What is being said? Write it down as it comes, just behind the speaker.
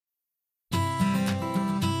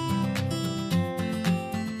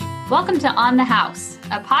Welcome to On the House,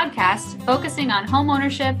 a podcast focusing on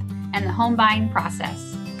homeownership and the home buying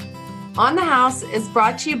process. On the House is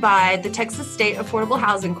brought to you by the Texas State Affordable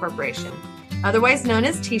Housing Corporation, otherwise known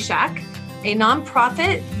as TSAHC, a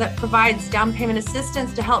nonprofit that provides down payment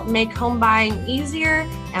assistance to help make home buying easier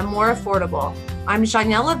and more affordable. I'm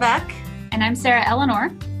Janelle Levesque. And I'm Sarah Eleanor.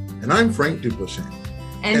 And I'm Frank Dupleshin.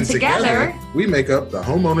 And together, we make up the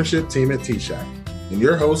homeownership team at TSAHC and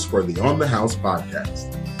your host for the On the House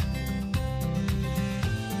podcast.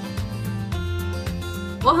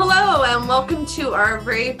 Well, hello, and welcome to our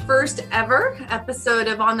very first ever episode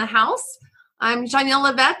of On the House. I'm Janelle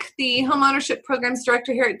Levesque, the Homeownership Programs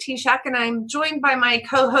Director here at TSAHC, and I'm joined by my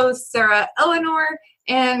co-hosts, Sarah Eleanor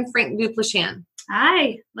and Frank Dupleshin.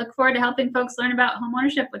 Hi, look forward to helping folks learn about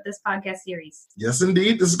homeownership with this podcast series. Yes,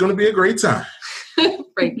 indeed. This is going to be a great time.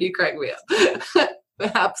 Frank, you crack me up.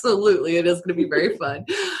 Absolutely. It is going to be very fun.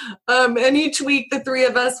 And each week, the three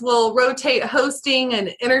of us will rotate hosting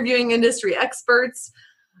and interviewing industry experts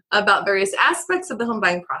about various aspects of the home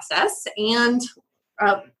buying process and,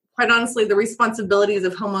 quite honestly, the responsibilities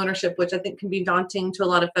of homeownership, which I think can be daunting to a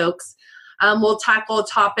lot of folks. We'll tackle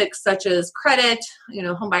topics such as credit,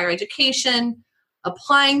 home buyer education,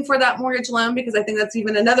 applying for that mortgage loan, because I think that's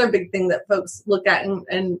even another big thing that folks look at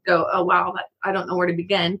and go, oh, wow, I don't know where to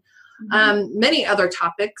begin. Many other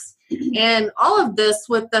topics. And all of this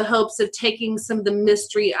with the hopes of taking some of the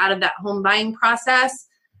mystery out of that home buying process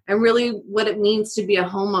and really what it means to be a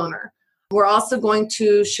homeowner. We're also going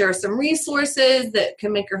to share some resources that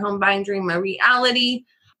can make your home buying dream a reality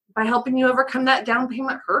by helping you overcome that down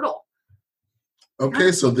payment hurdle.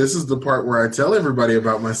 Okay, so this is the part where I tell everybody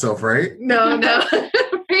about myself, right? No.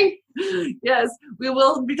 Yes, we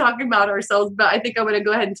will be talking about ourselves, but I think I'm going to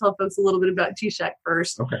go ahead and tell folks a little bit about TSAHC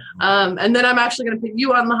first. Okay. And then I'm actually going to put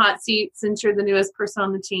you on the hot seat since you're the newest person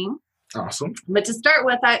on the team. Awesome. But to start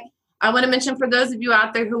with, I want to mention for those of you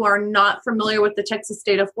out there who are not familiar with the Texas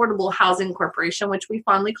State Affordable Housing Corporation, which we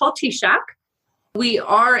fondly call TSAHC, we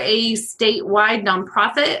are a statewide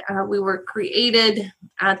nonprofit. We were created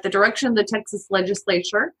at the direction of the Texas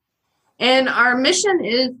legislature. And our mission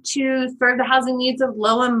is to serve the housing needs of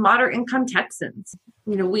low and moderate income Texans.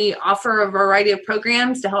 We offer a variety of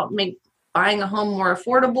programs to help make buying a home more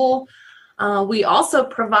affordable. We also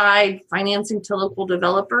provide financing to local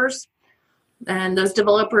developers. And those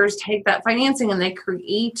developers take that financing and they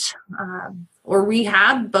create or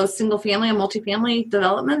rehab both single family and multifamily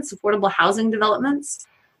developments, affordable housing developments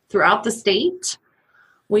throughout the state.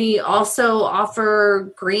 We also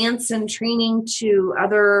offer grants and training to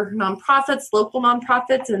other nonprofits, local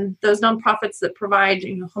nonprofits, and those nonprofits that provide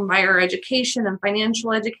home buyer education and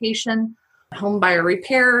financial education, home buyer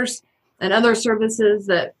repairs, and other services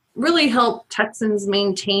that really help Texans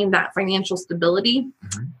maintain that financial stability.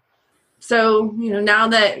 Mm-hmm. So, now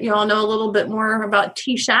that you all know a little bit more about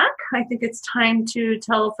TSAHC, I think it's time to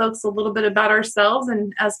tell folks a little bit about ourselves.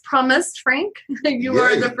 And as promised, Frank, you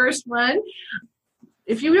are the first one.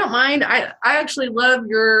 If you don't mind, I actually love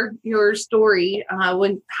your story,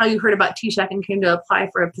 how you heard about TSAHC and came to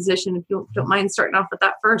apply for a position. If you don't mind starting off with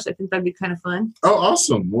that first, I think that'd be kind of fun. Oh,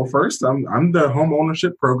 awesome. Well, first, I'm the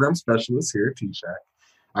homeownership program specialist here at TSAHC.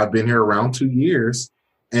 I've been here around 2 years.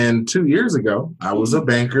 And 2 years ago, I was a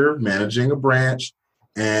banker managing a branch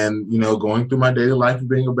and, going through my daily life of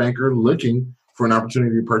being a banker, looking for an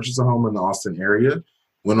opportunity to purchase a home in the Austin area.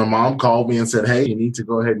 When my mom called me and said, hey, you need to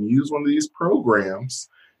go ahead and use one of these programs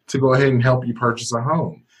to go ahead and help you purchase a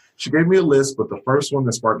home. She gave me a list, but the first one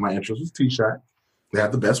that sparked my interest was TSAHC. They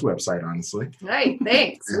have the best website, honestly. Hey,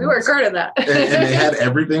 thanks. We worked hard at that. and they had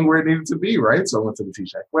everything where it needed to be, right? So I went to the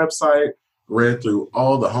TSAHC website, read through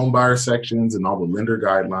all the home buyer sections and all the lender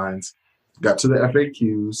guidelines, got to the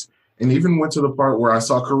FAQs, and even went to the part where I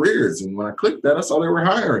saw careers. And when I clicked that, I saw they were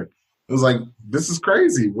hiring. It was like, this is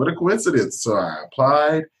crazy. What a coincidence. So I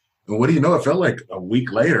applied. And what do you know? It felt like a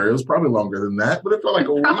week later. It was probably longer than that, but it felt like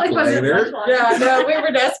a week later. Yeah, no, we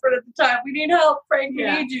were desperate at the time. We need help, Frank. We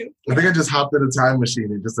need you. I think I just hopped in a time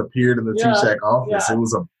machine and just appeared in the TSAHC office. Yeah.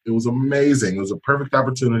 It was amazing. It was a perfect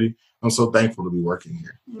opportunity. I'm so thankful to be working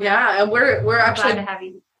here. Yeah, and we're actually glad to have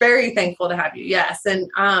you. Very thankful to have you. Yes, and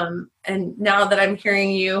now that I'm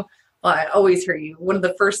hearing you, well, I always hear you. One of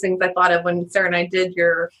the first things I thought of when Sarah and I did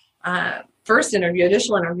your first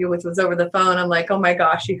initial interview, which was over the phone, I'm like, oh my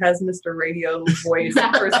gosh, she has Mr. Radio voice,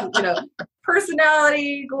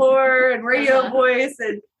 personality galore and radio voice.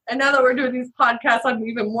 And now that we're doing these podcasts, I'm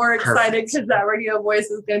even more excited because that radio voice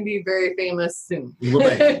is going to be very famous soon. Well,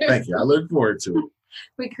 thank you. I look forward to it.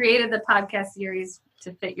 We created the podcast series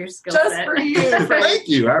to fit your skill Just set. for you. Thank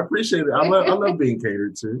you. I appreciate it. I love being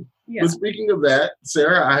catered to. Yeah. But speaking of that,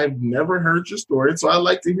 Sarah, I have never heard your story, so I'd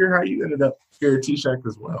like to hear how you ended up here at TSAHC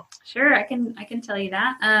as well. Sure, I can tell you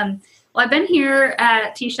that. Well, I've been here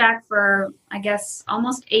at TSAHC for, I guess,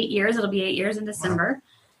 almost 8 years. It'll be 8 years in December.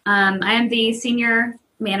 Wow. I am the senior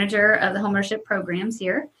manager of the homeownership programs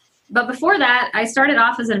here. But before that, I started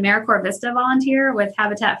off as an AmeriCorps Vista volunteer with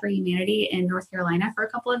Habitat for Humanity in North Carolina for a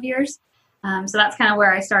couple of years. So that's kind of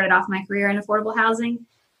where I started off my career in affordable housing.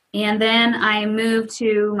 And then I moved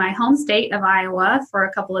to my home state of Iowa for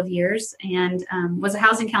a couple of years and was a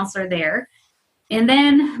housing counselor there. And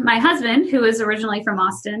then my husband, who is originally from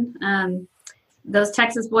Austin, those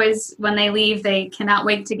Texas boys, when they leave, they cannot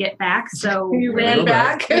wait to get back. So we are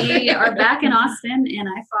back in Austin, and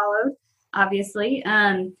I followed, obviously.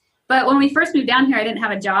 But when we first moved down here, I didn't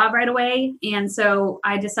have a job right away. And so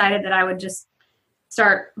I decided that I would just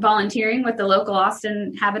start volunteering with the local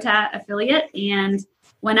Austin Habitat affiliate and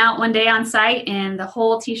went out one day on site, and the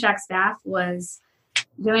whole TSAHC staff was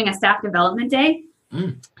doing a staff development day.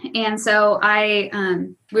 And so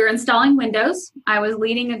we were installing windows. I was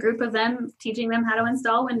leading a group of them, teaching them how to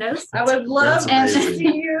install windows. I would love to see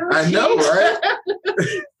you. I know, right?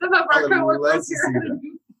 Some of our coworkers here.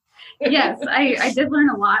 Yes, I did learn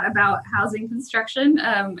a lot about housing construction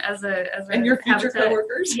as a and your future Habitat.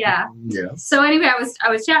 coworkers. Yeah. Yes. So anyway, I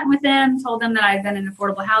was chatting with them, told them that I'd been in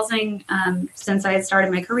affordable housing since I had started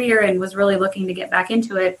my career and was really looking to get back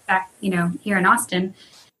into it here in Austin.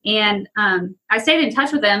 And I stayed in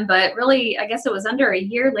touch with them, but really, I guess it was under a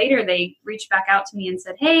year later, they reached back out to me and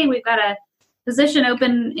said, "Hey, we've got a position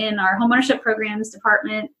open in our homeownership programs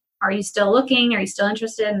department. Are you still looking? Are you still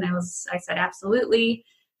interested?" And I said, absolutely.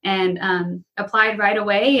 And applied right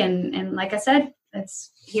away. And like I said,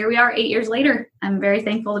 here we are 8 years later. I'm very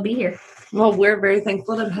thankful to be here. Well, we're very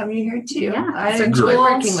thankful to have you here too. Yeah, I enjoy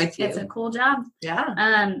working with you. It's a cool job.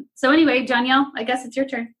 Yeah. So anyway, Danielle, I guess it's your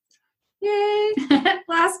turn. Yay.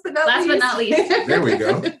 Last but not least. There we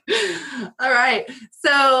go. All right.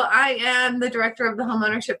 So I am the director of the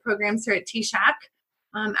homeownership programs here at TSAHC.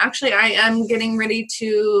 Actually, I am getting ready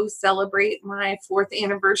to celebrate my 4th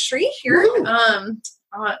anniversary here.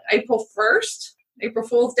 April 1st, April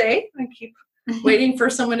Fool's Day. I keep waiting for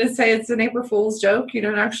someone to say it's an April Fool's joke. You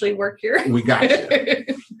don't actually work here. We got you.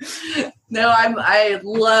 No, I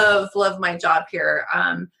love my job here.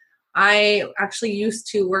 I actually used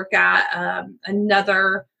to work at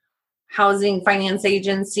another housing finance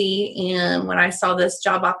agency, and when I saw this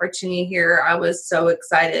job opportunity here, I was so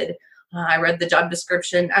excited. I read the job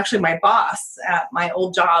description. Actually, my boss at my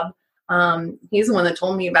old job, he's the one that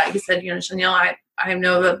told me about it. He said, Chanel, I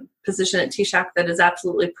know of a position at TSAHC that is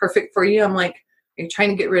absolutely perfect for you. I'm like, are you trying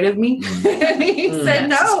to get rid of me? And he said,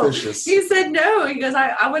 no. Suspicious. He said, no. He goes,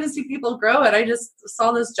 I want to see people grow, and I just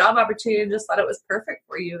saw this job opportunity and just thought it was perfect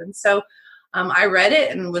for you. And so I read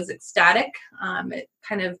it and was ecstatic. It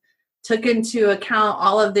kind of took into account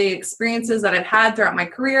all of the experiences that I've had throughout my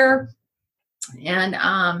career. And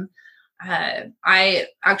I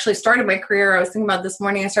actually started my career, I was thinking about this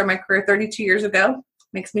morning, I started my career 32 years ago.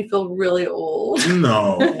 Makes me feel really old.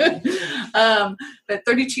 No. But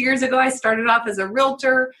 32 years ago, I started off as a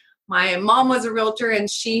realtor. My mom was a realtor, and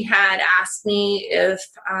she had asked me if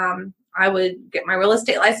I would get my real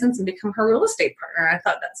estate license and become her real estate partner. I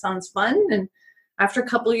thought that sounds fun. And after a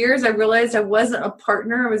couple of years, I realized I wasn't a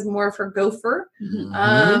partner. I was more of her gopher.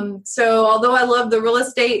 Mm-hmm. So although I love the real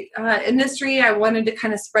estate industry, I wanted to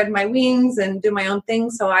kind of spread my wings and do my own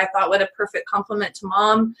thing. So I thought, what a perfect compliment to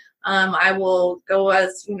mom. I will go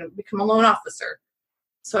as, become a loan officer.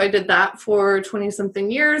 So I did that for 20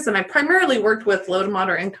 something years, and I primarily worked with low to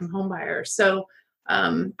moderate income home buyers. So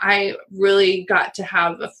I really got to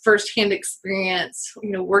have a firsthand experience,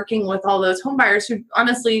 working with all those home buyers who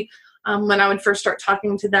honestly, when I would first start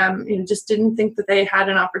talking to them, just didn't think that they had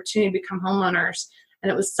an opportunity to become homeowners.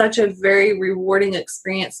 And it was such a very rewarding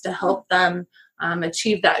experience to help them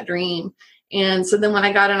achieve that dream. And so then when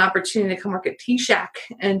I got an opportunity to come work at TSAHC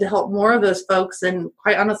and to help more of those folks, and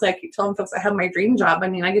quite honestly, I keep telling folks I have my dream job. I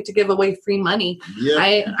mean, I get to give away free money.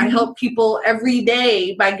 Yep. I help people every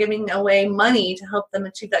day by giving away money to help them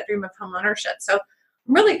achieve that dream of home ownership. So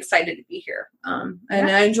I'm really excited to be here. And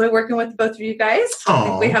I enjoy working with both of you guys. I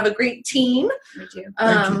think we have a great team. We do.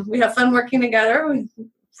 We have fun working together.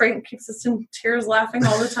 Frank keeps us in tears laughing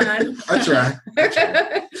all the time. I try.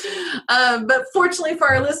 But fortunately for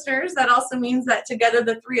our listeners, that also means that together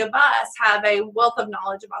the three of us have a wealth of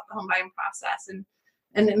knowledge about the home buying process.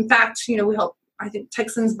 And in fact, we help, I think,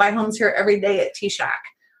 Texans buy homes here every day at TSAHC.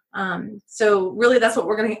 So really that's what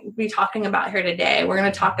we're going to be talking about here today. We're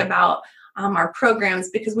going to talk about our programs,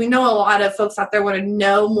 because we know a lot of folks out there want to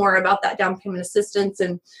know more about that down payment assistance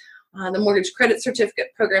and the mortgage credit certificate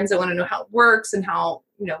programs. They want to know how it works and how,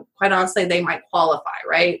 quite honestly, they might qualify,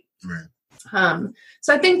 right? Right.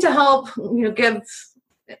 So I think to help, give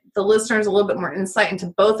the listeners a little bit more insight into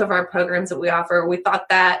both of our programs that we offer, we thought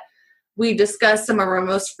that we discuss some of our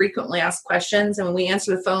most frequently asked questions, and we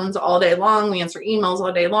answer the phones all day long. We answer emails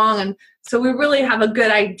all day long. And so we really have a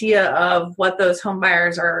good idea of what those home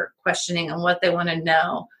buyers are questioning and what they want to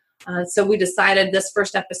know. So we decided this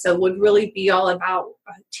first episode would really be all about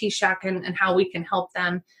TSAHC and how we can help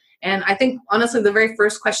them. And I think, honestly, the very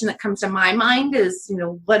first question that comes to my mind is,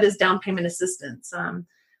 what is down payment assistance?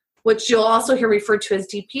 Which you'll also hear referred to as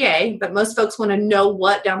DPA, but most folks want to know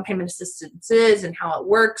what down payment assistance is and how it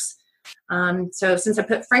works. So since I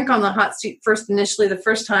put Frank on the hot seat the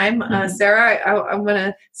first time, Sarah, I'm going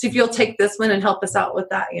to see if you'll take this one and help us out with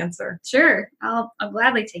that answer. Sure. I'll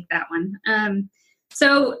gladly take that one.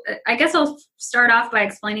 So I guess I'll start off by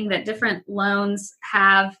explaining that different loans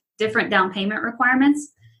have different down payment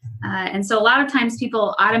requirements. And so a lot of times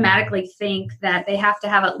people automatically think that they have to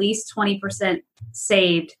have at least 20%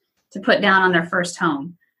 saved to put down on their first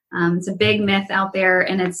home. It's a big myth out there,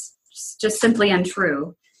 and it's just simply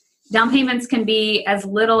untrue. Down payments can be as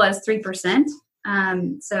little as 3%.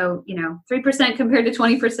 So, 3% compared to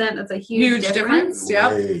 20%, that's a huge difference.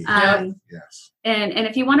 Yep. Yes. And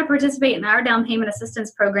if you want to participate in our down payment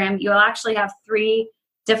assistance program, you'll actually have 3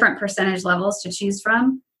 different percentage levels to choose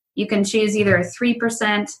from. You can choose either a 3%,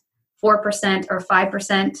 4%, or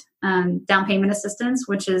 5% down payment assistance,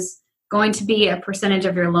 which is going to be a percentage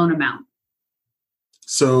of your loan amount.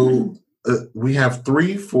 So we have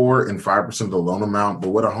 3, 4, and 5% of the loan amount, but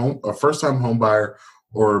what a first-time home buyer,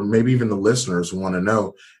 or maybe even the listeners want to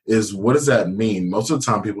know is, what does that mean? Most of the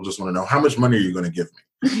time people just want to know, how much money are you going to give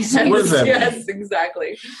me? So what does that mean? Yes,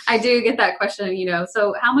 exactly. I do get that question,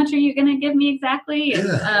 so how much are you going to give me exactly?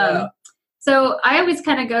 And, so I always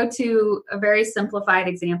kind of go to a very simplified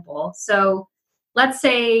example. So let's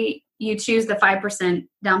say you choose the 5%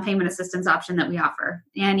 down payment assistance option that we offer,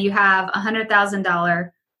 and you have a $100,000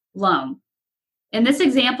 loan. In this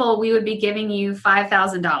example, we would be giving you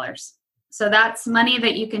 $5,000. So that's money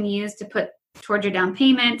that you can use to put toward your down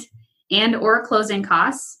payment and or closing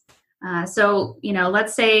costs. So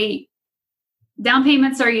let's say down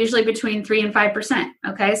payments are usually between 3 and 5%.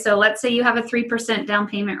 Okay, so let's say you have a 3% down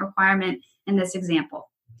payment requirement in this example.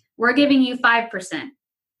 We're giving you 5%.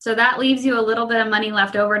 So that leaves you a little bit of money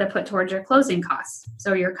left over to put towards your closing costs.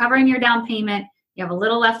 So you're covering your down payment. You have a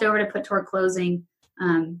little left over to put toward closing.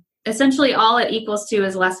 Essentially, all it equals to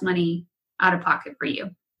is less money out of pocket for you.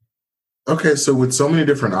 Okay, so with so many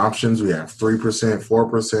different options, we have 3%,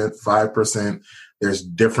 4%, 5%. There's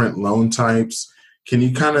different loan types. Can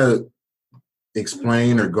you kind of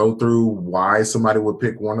explain or go through why somebody would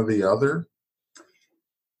pick one or the other?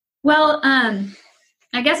 Well,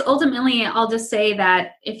 I guess ultimately I'll just say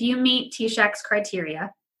that if you meet TSAHC's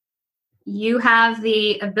criteria, you have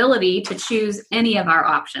the ability to choose any of our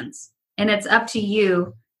options, and it's up to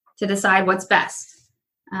you to decide what's best.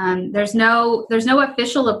 There's no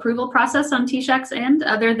official approval process on TSAHC's end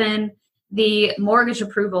other than the mortgage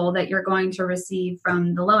approval that you're going to receive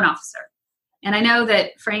from the loan officer. And I know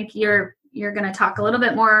that, Frank, you're going to talk a little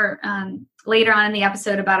bit more later on in the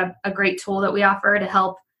episode about a great tool that we offer to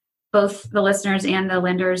help both the listeners and the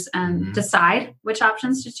lenders decide which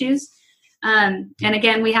options to choose. And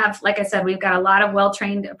again, we have, like I said, we've got a lot of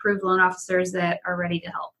well-trained, approved loan officers that are ready to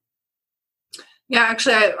help. Yeah,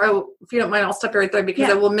 actually, if you don't mind, I'll stop you right there, because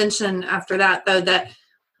I will mention after that, though, that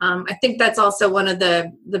I think that's also one of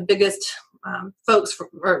the biggest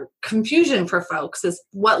or confusion for folks is,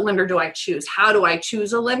 what lender do I choose? How do I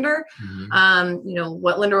choose a lender?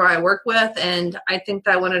 What lender do I work with? And I think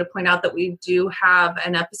that I wanted to point out that we do have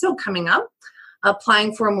an episode coming up,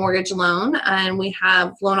 applying for a mortgage loan, and we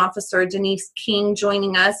have loan officer Denise King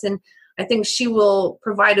joining us, and I think she will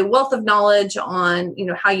provide a wealth of knowledge on,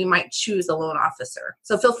 how you might choose a loan officer.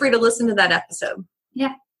 So feel free to listen to that episode.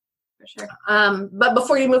 Yeah, for sure. But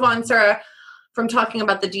before you move on, Sarah, from talking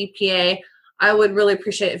about the DPA, I would really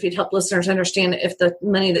appreciate if you'd help listeners understand if the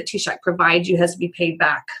money that TSAHC provides you has to be paid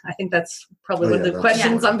back. I think that's probably one of the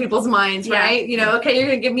questions on people's minds, right? Okay, you're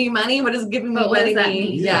going to give me money. What does giving me money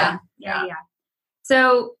mean? Yeah.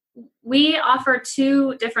 So we offer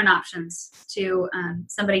 2 different options to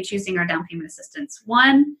somebody choosing our down payment assistance.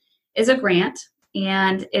 One is a grant,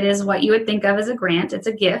 and it is what you would think of as a grant. It's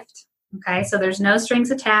a gift. Okay, so there's no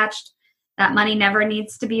strings attached. That money never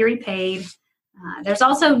needs to be repaid. There's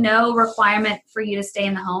also no requirement for you to stay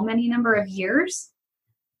in the home any number of years.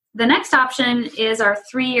 The next option is our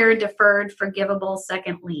 3-year deferred forgivable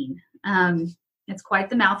second lien. It's quite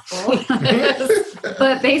the mouthful.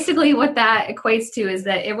 But basically what that equates to is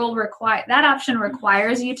that that option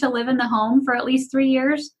requires you to live in the home for at least 3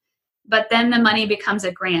 years, but then the money becomes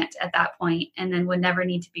a grant at that point and then would never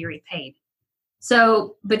need to be repaid.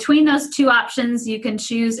 So between those two options, you can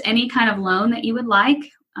choose any kind of loan that you would like,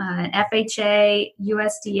 FHA,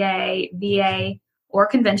 USDA, VA, or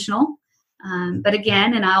conventional. But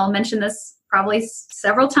again, and I'll mention this probably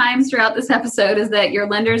several times throughout this episode, is that your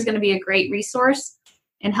lender is going to be a great resource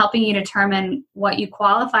in helping you determine what you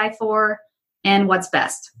qualify for and what's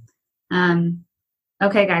best.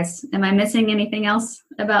 Okay, guys, am I missing anything else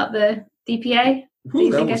about the DPA that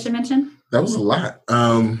you think I should mention? That was a lot.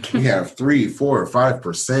 We have 3, 4, 5%,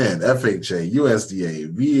 FHA, USDA,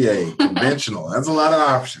 VA, conventional. That's a lot of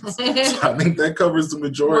options. So I think that covers the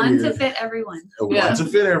majority. One to fit everyone. One to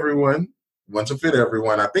fit everyone. One to fit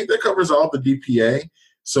everyone. I think that covers all the DPA.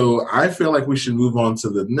 So I feel like we should move on to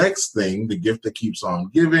the next thing, the gift that keeps on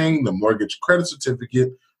giving, the mortgage credit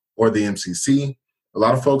certificate, or the MCC. A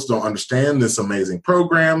lot of folks don't understand this amazing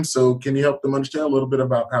program. So can you help them understand a little bit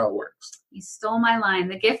about how it works? You stole my line.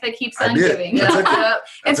 The gift that keeps on giving.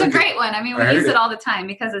 It's a great one. I mean, we use it all the time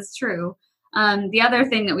because it's true. The other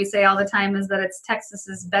thing that we say all the time is that it's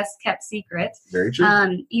Texas's best kept secret. Very true.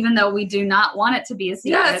 Even though we do not want it to be a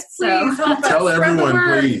secret. Yes, please. So tell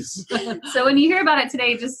everyone, please. So when you hear about it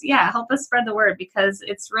today, just help us spread the word, because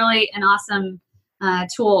it's really an awesome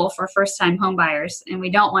tool for first-time home buyers, and we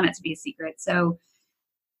don't want it to be a secret. So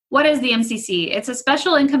what is the MCC? It's a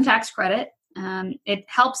special income tax credit. It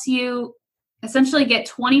helps you essentially get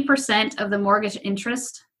 20% of the mortgage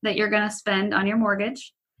interest that you're going to spend on your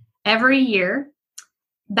mortgage every year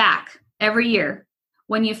back every year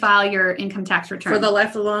when you file your income tax return. For the life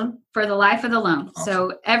of the loan? For the life of the loan. Awesome.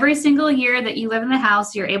 So every single year that you live in the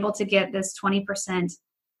house, you're able to get this 20%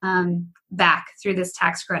 back through this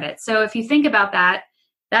tax credit. So if you think about that,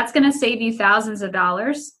 that's going to save you thousands of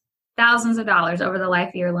dollars over the life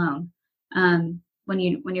of your loan when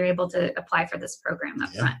you're able to apply for this program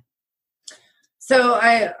up front. So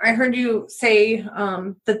I heard you say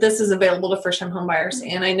that this is available to first-time homebuyers,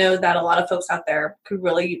 and I know that a lot of folks out there could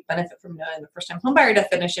really benefit from knowing the first-time homebuyer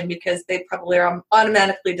definition, because they probably are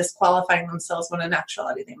automatically disqualifying themselves when in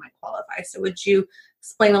actuality they might qualify. So would you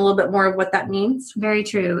explain a little bit more of what that means? Very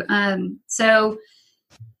true. So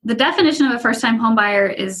the definition of a first-time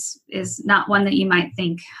homebuyer is not one that you might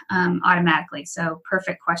think automatically. So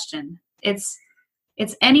perfect question.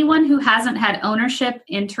 It's anyone who hasn't had ownership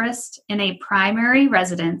interest in a primary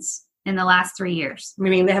residence in the last 3 years.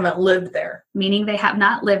 Meaning they haven't lived there. Meaning they have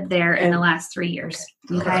not lived there in the last 3 years.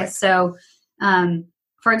 Okay. So,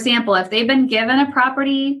 for example, if they've been given a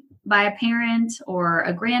property by a parent or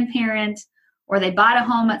a grandparent, or they bought a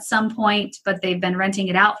home at some point, but they've been renting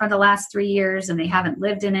it out for the last 3 years and they haven't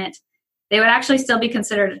lived in it, they would actually still be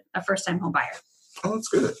considered a first-time home buyer. Oh, that's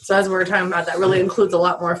good. So as we were talking about, that really includes a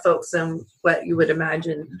lot more folks than what you would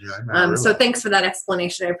imagine. Yeah, so thanks for that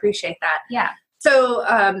explanation. I appreciate that. Yeah. So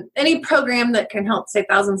any program that can help save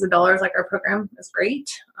thousands of dollars like our program is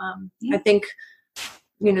great. I think,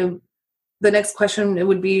 the next question, it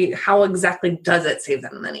would be, how exactly does it save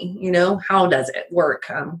them money? How does it work?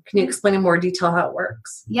 Can you explain in more detail how it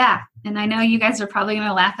works? Yeah. And I know you guys are probably going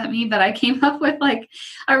to laugh at me, but I came up with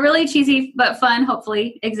a really cheesy but fun,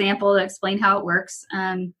 hopefully, example to explain how it works.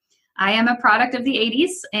 I am a product of the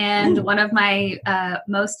 80s, and one of my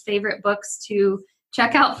most favorite books to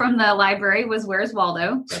check out from the library was Where's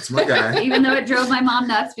Waldo? That's my guy. Even though it drove my mom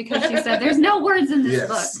nuts because she said, there's no words in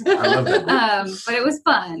this book. I love that book. But it was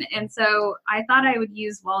fun. And so I thought I would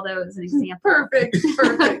use Waldo as an example. Perfect.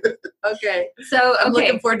 Okay. So I'm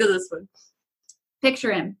looking forward to this one.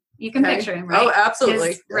 Picture him. You can picture him, right? Oh,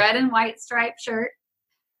 absolutely. His red and white striped shirt.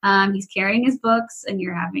 He's carrying his books, and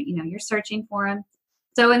you're you're searching for him.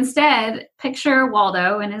 So instead, picture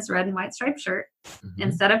Waldo in his red and white striped shirt. Mm-hmm.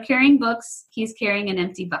 Instead of carrying books, he's carrying an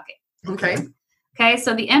empty bucket. Okay,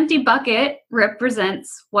 so the empty bucket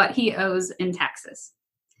represents what he owes in taxes.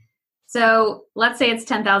 So let's say it's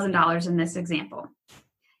 $10,000 in this example.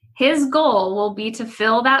 His goal will be to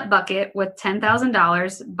fill that bucket with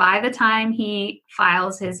 $10,000 by the time he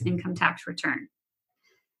files his income tax return.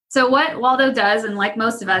 So what Waldo does, and like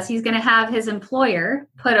most of us, he's going to have his employer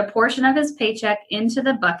put a portion of his paycheck into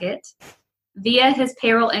the bucket via his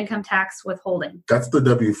payroll income tax withholding. That's the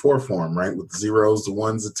W-4 form, right? With the zeros, the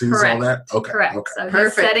ones, the twos, all that? Okay. Correct. Okay. So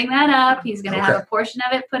he's setting that up. He's going to have a portion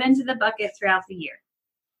of it put into the bucket throughout the year.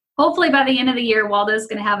 Hopefully by the end of the year, Waldo's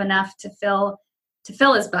going to have enough to fill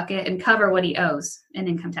his bucket and cover what he owes in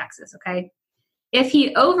income taxes, okay? If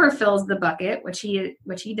he overfills the bucket, which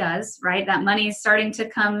he does, right? That money is starting to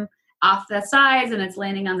come off the sides and it's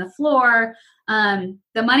landing on the floor. The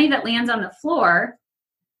money that lands on the floor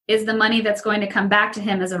is the money that's going to come back to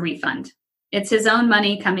him as a refund. It's his own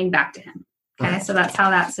money coming back to him. Okay, so that's how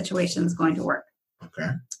that situation is going to work. Okay.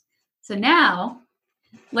 So now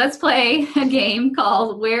let's play a game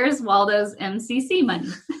called Where's Waldo's MCC Money?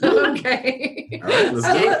 Okay. All right, let's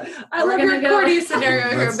go. I love your Cordy scenario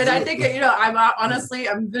here, but I think,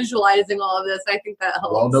 I'm visualizing all of this. I think that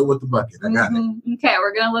helps. Waldo with the bucket. I got it. Okay,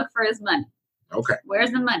 we're going to look for his money. Okay.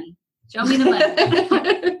 Where's the money? Show me the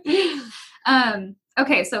money.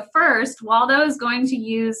 Okay, so first, Waldo is going to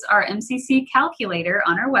use our MCC calculator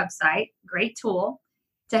on our website, great tool,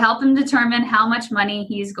 to help him determine how much money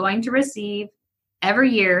he's going to receive every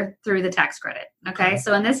year through the tax credit. Okay,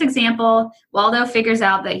 so in this example, Waldo figures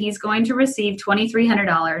out that he's going to receive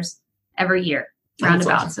 $2,300 every year,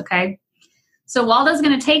 roundabouts. Awesome. Okay, so Waldo's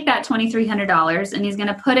going to take that $2,300 and he's going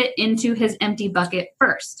to put it into his empty bucket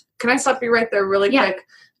first. Can I stop you right there really quick?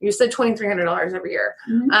 You said $2,300 every year.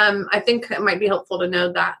 Mm-hmm. I think it might be helpful to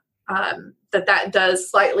know that that does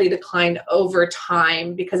slightly decline over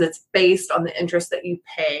time because it's based on the interest that you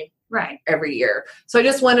pay every year. So I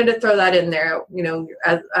just wanted to throw that in there. You know,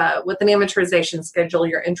 with an amortization schedule,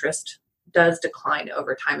 your interest does decline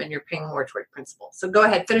over time and you're paying more toward principal. So go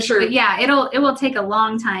ahead, finish your. But yeah, it will take a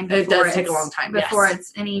long time. It does take a long time before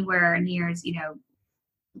it's anywhere near,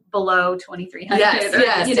 below 2,300.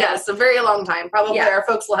 Yes. A very long time. Probably our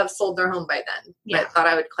folks will have sold their home by then. But I thought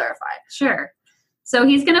I would clarify. Sure. So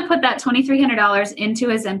he's going to put that $2,300 into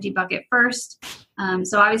his empty bucket first.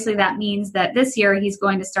 So obviously that means that this year he's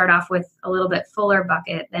going to start off with a little bit fuller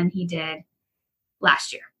bucket than he did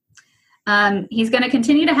last year. He's going to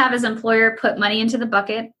continue to have his employer put money into the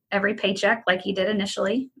bucket every paycheck like he did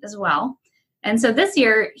initially as well. And so this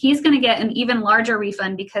year, he's going to get an even larger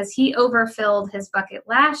refund because he overfilled his bucket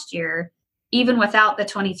last year, even without the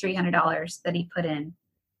 $2,300 that he put in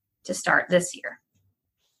to start this year.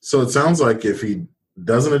 So it sounds like if he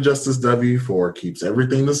doesn't adjust his W-4, keeps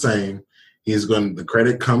everything the same, the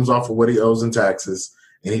credit comes off of what he owes in taxes,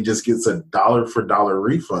 and he just gets a dollar for dollar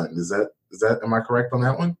refund. Is that, am I correct on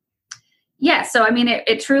that one? Yes. So, I mean,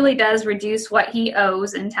 it truly does reduce what he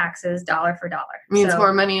owes in taxes dollar for dollar. Means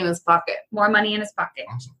more money in his pocket. More money in his pocket.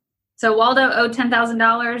 Awesome. So Waldo owed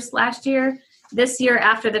 $10,000 last year. This year,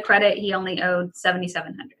 after the credit, he only owed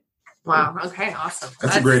 $7,700. Wow. Okay. Awesome.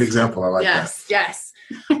 That's a great example. I like that. Yes.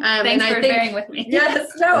 Thanks for bearing with me.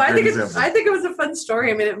 Yes. No, I think it was a fun story.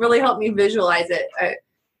 I mean, it really helped me visualize it. I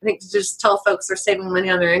think to just tell folks they're saving money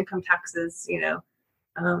on their income taxes,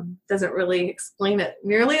 doesn't really explain it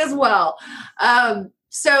nearly as well.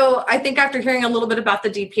 So I think after hearing a little bit about the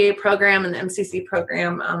DPA program and the MCC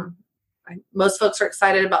program, most folks are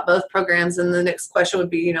excited about both programs. And the next question would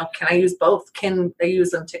be, can I use both? Can they use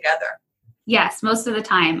them together? Yes, most of the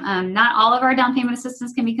time. Not all of our down payment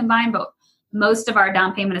assistance can be combined, but most of our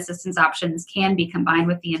down payment assistance options can be combined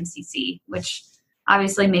with the MCC, which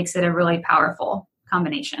obviously makes it a really powerful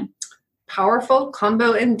combination. Powerful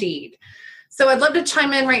combo indeed. So I'd love to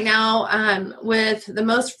chime in right now with the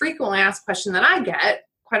most frequently asked question that I get,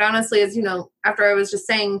 quite honestly, is, after I was just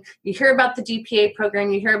saying, you hear about the DPA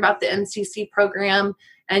program, you hear about the MCC program,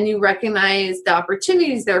 and you recognize the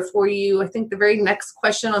opportunities there for you. I think the very next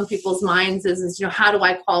question on people's minds is how do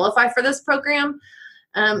I qualify for this program?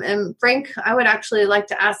 And Frank, I would actually like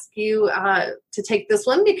to ask you to take this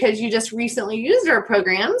one because you just recently used our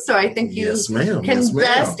program. So I think you can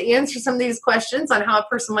best answer some of these questions on how a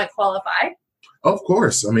person might qualify. Of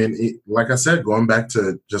course. I mean, like I said, going back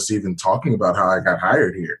to just even talking about how I got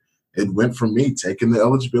hired here, it went from me taking the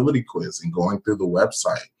eligibility quiz and going through the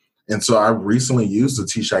website. And so I recently used the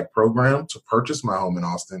TSAHC program to purchase my home in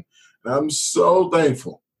Austin. And I'm so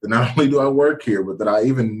thankful that not only do I work here, but that I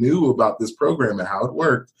even knew about this program and how it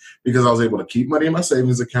worked because I was able to keep money in my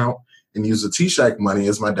savings account and use the TSAHC money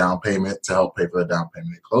as my down payment to help pay for the down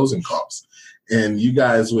payment and closing costs. And you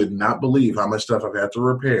guys would not believe how much stuff I've had to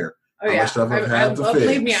repair. Oh, yeah. Stuff I've had to fix.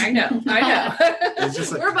 Believe me, I know. It's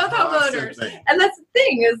just we're both homeowners. And that's the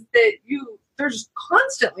thing is that there's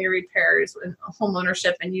constantly repairs in home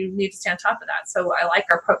ownership and you need to stay on top of that. So I like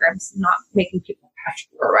our programs not making people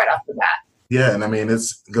patchwork right off the bat. Yeah, and I mean,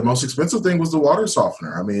 it's the most expensive thing was the water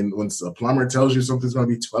softener. I mean, when a plumber tells you something's going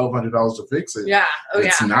to be $1,200 to fix it,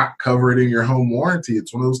 it's not covered in your home warranty.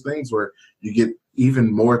 It's one of those things where you get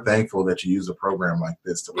even more thankful that you use a program like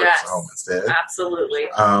this to purchase a home instead. Absolutely.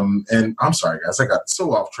 And I'm sorry, guys, I got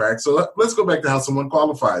so off track. So let's go back to how someone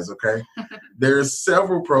qualifies, okay? There's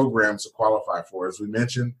several programs to qualify for, as we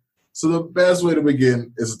mentioned. So the best way to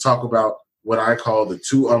begin is to talk about what I call the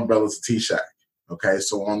two umbrellas of TSAHC. Okay,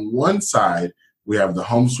 so on one side, we have the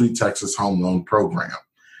Home Sweet Texas Home Loan Program.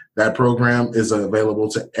 That program is available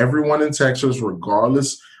to everyone in Texas,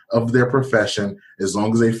 regardless of their profession, as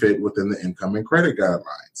long as they fit within the income and credit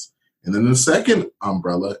guidelines. And then the second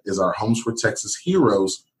umbrella is our Homes for Texas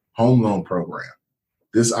Heroes home loan program.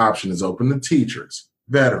 This option is open to teachers,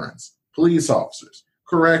 veterans, police officers,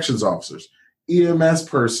 corrections officers, EMS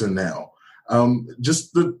personnel,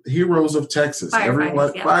 just the heroes of Texas,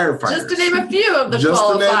 everyone, firefighters. Just to name a few of the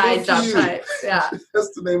qualified job types. Yeah.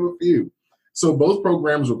 Just to name a few. So both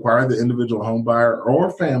programs require the individual home buyer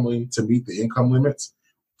or family to meet the income limits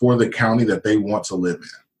for the county that they want to live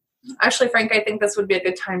in. Actually, Frank, I think this would be a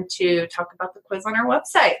good time to talk about the quiz on our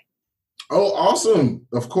website. Oh, awesome.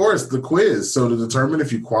 Of course, the quiz. So to determine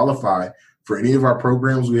if you qualify for any of our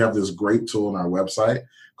programs, we have this great tool on our website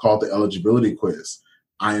called the eligibility quiz.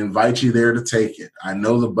 I invite you there to take it. I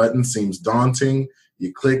know the button seems daunting.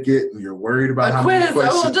 You click it and you're worried about how many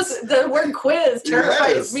questions. Oh, just the word quiz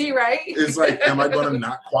terrifies me, right? It's like, am I going to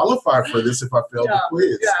not qualify for this if I fail the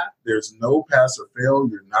quiz? Yeah. There's no pass or fail.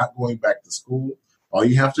 You're not going back to school. All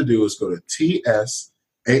you have to do is go to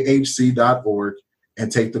TSAHC.org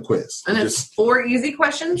and take the quiz. And it's 4 easy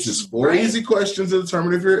questions? Just 4 easy questions to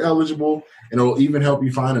determine if you're eligible, and it will even help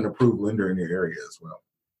you find an approved lender in your area as well.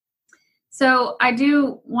 So I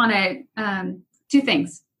do want to, 2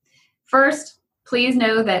 things. First, please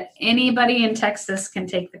know that anybody in Texas can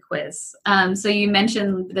take the quiz. So you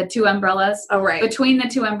mentioned the 2 umbrellas. Oh, right. Between the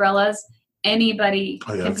 2 umbrellas, anybody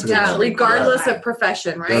can potentially regardless of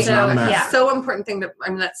profession, right? So important thing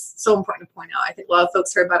that's so important to point out. I think a lot of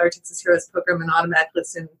folks hear about our Texas Heroes program and automatically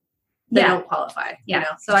assume they don't qualify. Yeah. You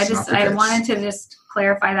know? So I wanted to just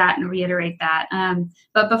clarify that and reiterate that.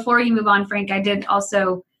 But before you move on, Frank, I did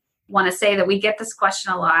also want to say that we get this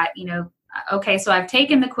question a lot. Okay, so I've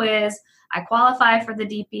taken the quiz. I qualify for the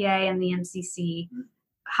DPA and the MCC.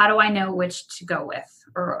 How do I know which to go with,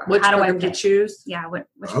 or which how do program to choose? Yeah, which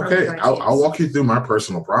okay, I'll walk you through my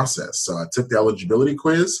personal process. So I took the eligibility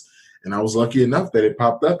quiz, and I was lucky enough that it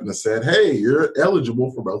popped up and it said, "Hey, you're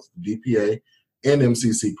eligible for both the DPA and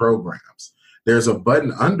MCC programs." There's a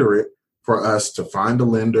button under it for us to find a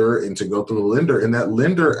lender and to go through the lender, and that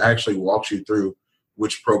lender actually walks you through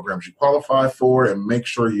which programs you qualify for and make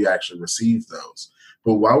sure you actually receive those.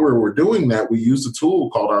 But while we were doing that, we used a tool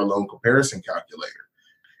called our loan comparison calculator.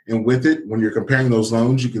 And with it, when you're comparing those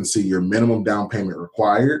loans, you can see your minimum down payment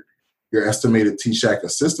required, your estimated TSAHC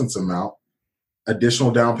assistance amount, additional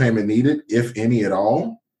down payment needed, if any at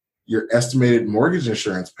all, your estimated mortgage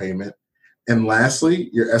insurance payment, and lastly,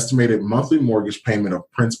 your estimated monthly mortgage payment of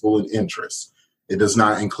principal and interest. It does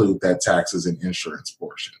not include that taxes and insurance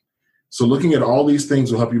portion. So looking at all these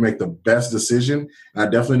things will help you make the best decision. And I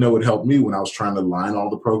definitely know it helped me when I was trying to line all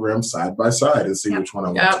the programs side by side and see which one I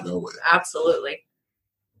want to go with. Absolutely.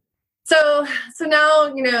 So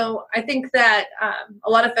now, I think that a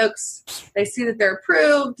lot of folks, they see that they're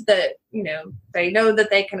approved, that, they know that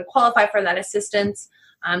they can qualify for that assistance.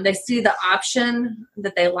 They see the option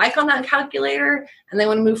that they like on that calculator and they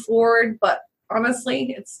want to move forward. But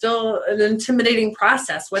honestly, it's still an intimidating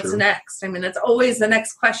process. What's next? I mean, it's always the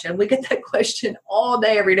next question. We get that question all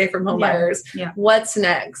day, every day from home buyers. Yeah. What's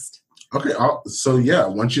next? Okay. So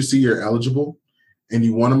once you see you're eligible and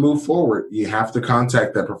you want to move forward, you have to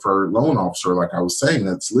contact that preferred loan officer, like I was saying,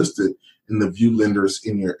 that's listed in the View Lenders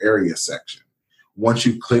in Your Area section. Once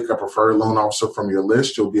you click a preferred loan officer from your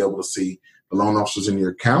list, you'll be able to see the loan officers in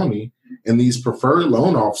your county. And these preferred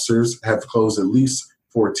loan officers have closed at least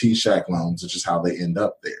 4 TSAHC loans, which is how they end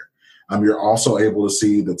up there. You're also able to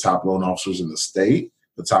see the top loan officers in the state,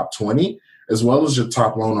 the top 20, as well as your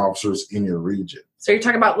top loan officers in your region. So you're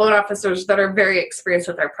talking about loan officers that are very experienced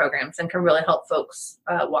with our programs and can really help folks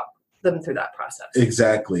walk them through that process.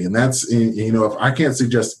 Exactly. And that's, if I can't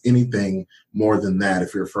suggest anything more than that,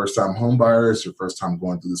 if you're a first-time home buyer, it's your first time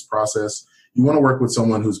going through this process, you want to work with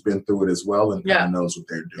someone who's been through it as well and kind of knows what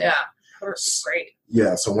they're doing. Yeah. That's great.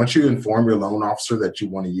 Yeah. So once you inform your loan officer that you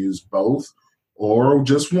want to use both or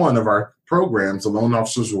just one of our programs, the loan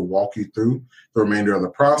officers will walk you through the remainder of the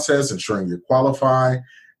process, ensuring you qualify,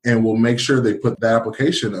 and will make sure they put that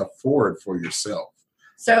application up forward for yourself.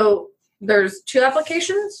 So there's 2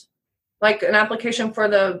 applications, like an application for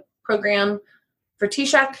the program for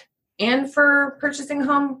TSAHC and for purchasing a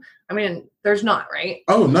home. I mean, there's not, right?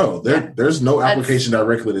 Oh, no. There's no application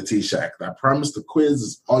directly to TSAHC. I promise the quiz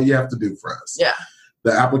is all you have to do for us. Yeah.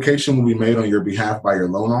 The application will be made on your behalf by your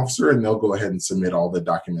loan officer, and they'll go ahead and submit all the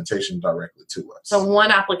documentation directly to us. So one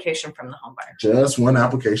application from the home buyer. Just one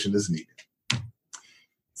application is needed.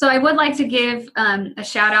 So I would like to give a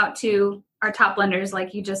shout out to our top lenders,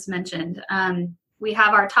 like you just mentioned. We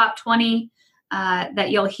have our top 20 that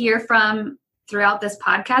you'll hear from throughout this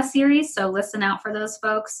podcast series. So listen out for those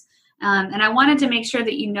folks. And I wanted to make sure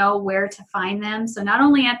that you know where to find them. So not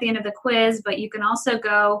only at the end of the quiz, but you can also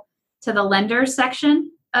go to the lenders section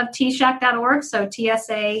of tshac.org. So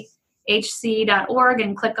TSAHC.org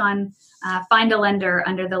and click on find a lender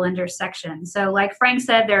under the lenders section. So like Frank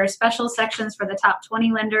said, there are special sections for the top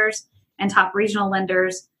 20 lenders and top regional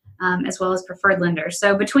lenders, as well as preferred lenders.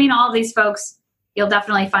 So between all of these folks, you'll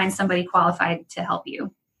definitely find somebody qualified to help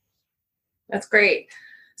you. That's great.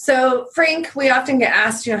 So Frank, we often get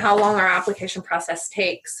asked, how long our application process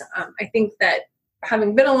takes. I think that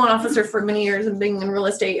having been a loan officer for many years and being in real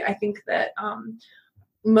estate, I think that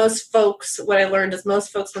most folks, what I learned is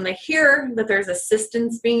most folks, when they hear that there's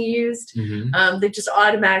assistance being used, they just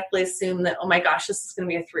automatically assume that, oh my gosh, this is going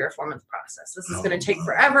to be a 3 or 4 month process. This is going to take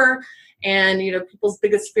forever. And, people's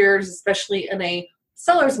biggest fears, especially in a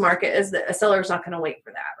seller's market, is that a seller's not going to wait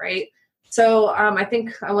for that, right? So I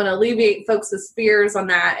think I want to alleviate folks' fears on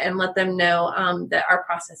that and let them know that our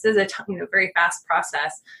process is a very fast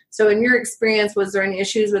process. So in your experience, was there any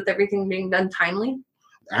issues with everything being done timely?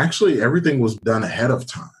 Actually, everything was done ahead of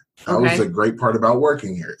time. That was a great part about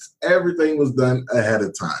working here. Everything was done ahead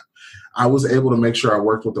of time. I was able to make sure I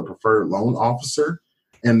worked with a preferred loan officer,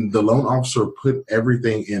 and the loan officer put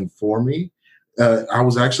everything in for me. I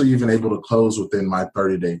was actually even able to close within my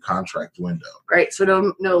 30-day contract window. Great.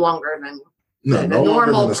 So no longer than the no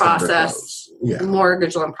normal than process,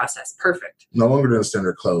 mortgage loan process. Perfect. No longer than a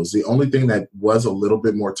standard close. The only thing that was a little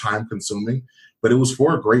bit more time consuming, but it was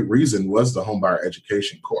for a great reason, was the homebuyer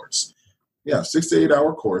education course. 6 to 8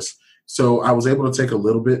 hour course. So I was able to take a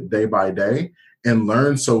little bit day by day and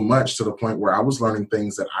learn so much to the point where I was learning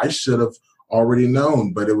things that I should have already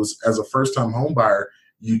known. But it was, as a first time homebuyer,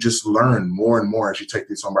 you just learn more and more as you take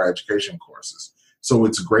these homebuyer education courses. So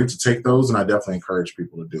it's great to take those, and I definitely encourage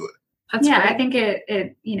people to do it. That's great. I think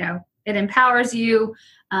it empowers you.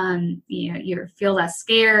 You feel less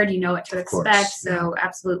scared. You know what to expect. So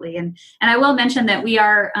absolutely. And I will mention that we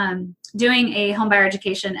are doing a homebuyer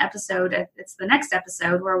education episode. It's the next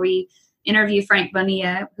episode where we interview Frank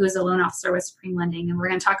Bonilla, who is a loan officer with Supreme Lending, and we're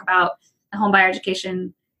going to talk about the homebuyer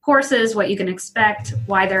education courses, what you can expect,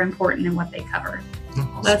 why they're important, and what they cover.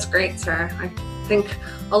 Awesome. That's great, Sarah. I think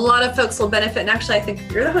a lot of folks will benefit. And actually, I think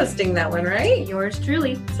you're hosting that one, right? Yours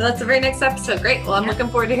truly. So that's the very next episode. Great. Well, I'm looking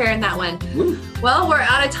forward to hearing that one. Woo. Well, we're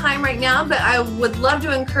out of time right now, but I would love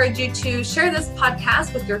to encourage you to share this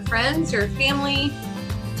podcast with your friends, your family,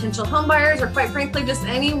 potential home buyers, or quite frankly, just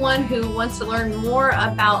anyone who wants to learn more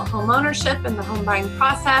about home ownership and the home buying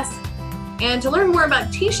process. And to learn more about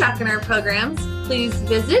TSAHC and our programs, please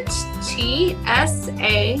visit TSAHC.org.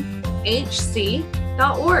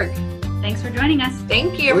 Thanks for joining us.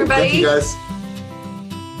 Thank you, everybody. Thank you, guys.